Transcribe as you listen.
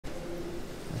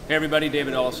Hey everybody,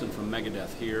 David Ellefson from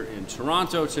Megadeth here in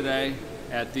Toronto today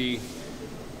at the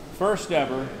first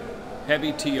ever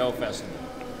Heavy TO Festival.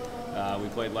 We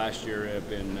played last year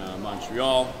up in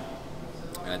Montreal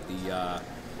at the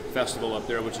festival up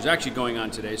there, which is actually going on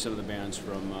today. Some of the bands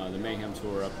from the Mayhem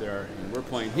tour up there, and we're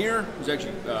playing here. It was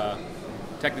actually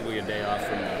technically a day off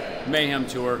from the Mayhem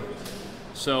tour.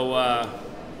 So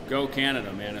go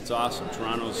Canada, man, it's awesome.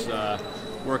 Toronto's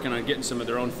working on getting some of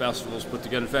their own festivals put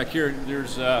together. In fact, here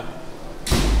there's a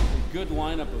good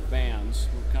lineup of bands.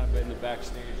 We're kind of in the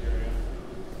backstage area.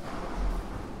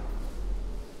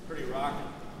 Pretty rocking,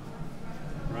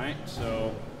 right?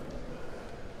 So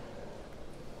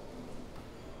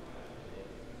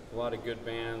a lot of good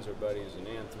bands. Our buddies in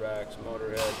Anthrax,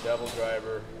 Motorhead, Devil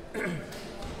Driver, and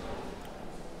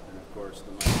of course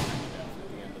the Megadeth at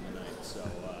the end of the night. So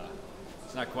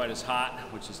it's not quite as hot,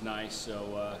 which is nice.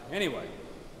 So anyway,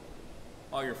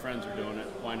 all your friends are doing it.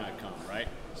 Why not come, right?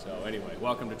 So anyway,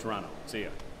 welcome to Toronto. See ya.